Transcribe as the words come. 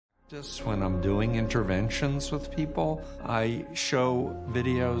Just when I'm doing interventions with people, I show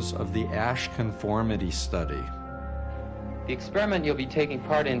videos of the ASCH Conformity study. The experiment you'll be taking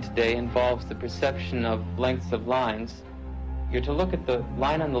part in today involves the perception of lengths of lines. You're to look at the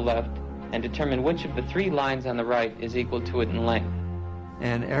line on the left and determine which of the three lines on the right is equal to it in length.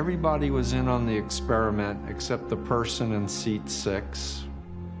 And everybody was in on the experiment except the person in seat 6.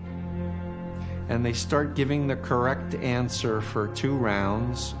 And they start giving the correct answer for 2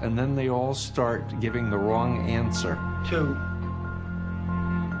 rounds, and then they all start giving the wrong answer. 2.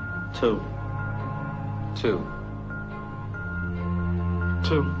 2. 2.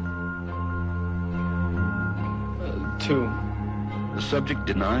 2. 2. The subject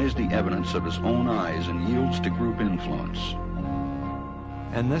denies the evidence of his own eyes and yields to group influence.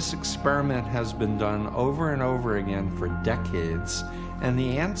 And this experiment has been done over and over again for decades, and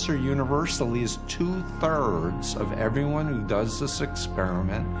the answer universally is 2/3 of everyone who does this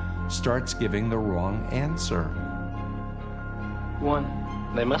experiment starts giving the wrong answer. 1.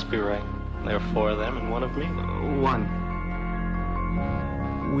 They must be right. There are 4 of them and 1 of me. 1.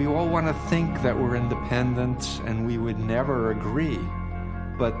 We all want to think that we're independent and we would never agree.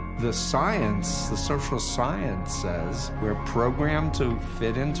 But the science, the social science says we're programmed to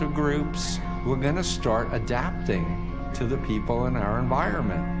fit into groups. We're going to start adapting to the people in our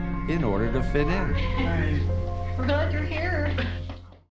environment in order to fit in. We're glad you're here.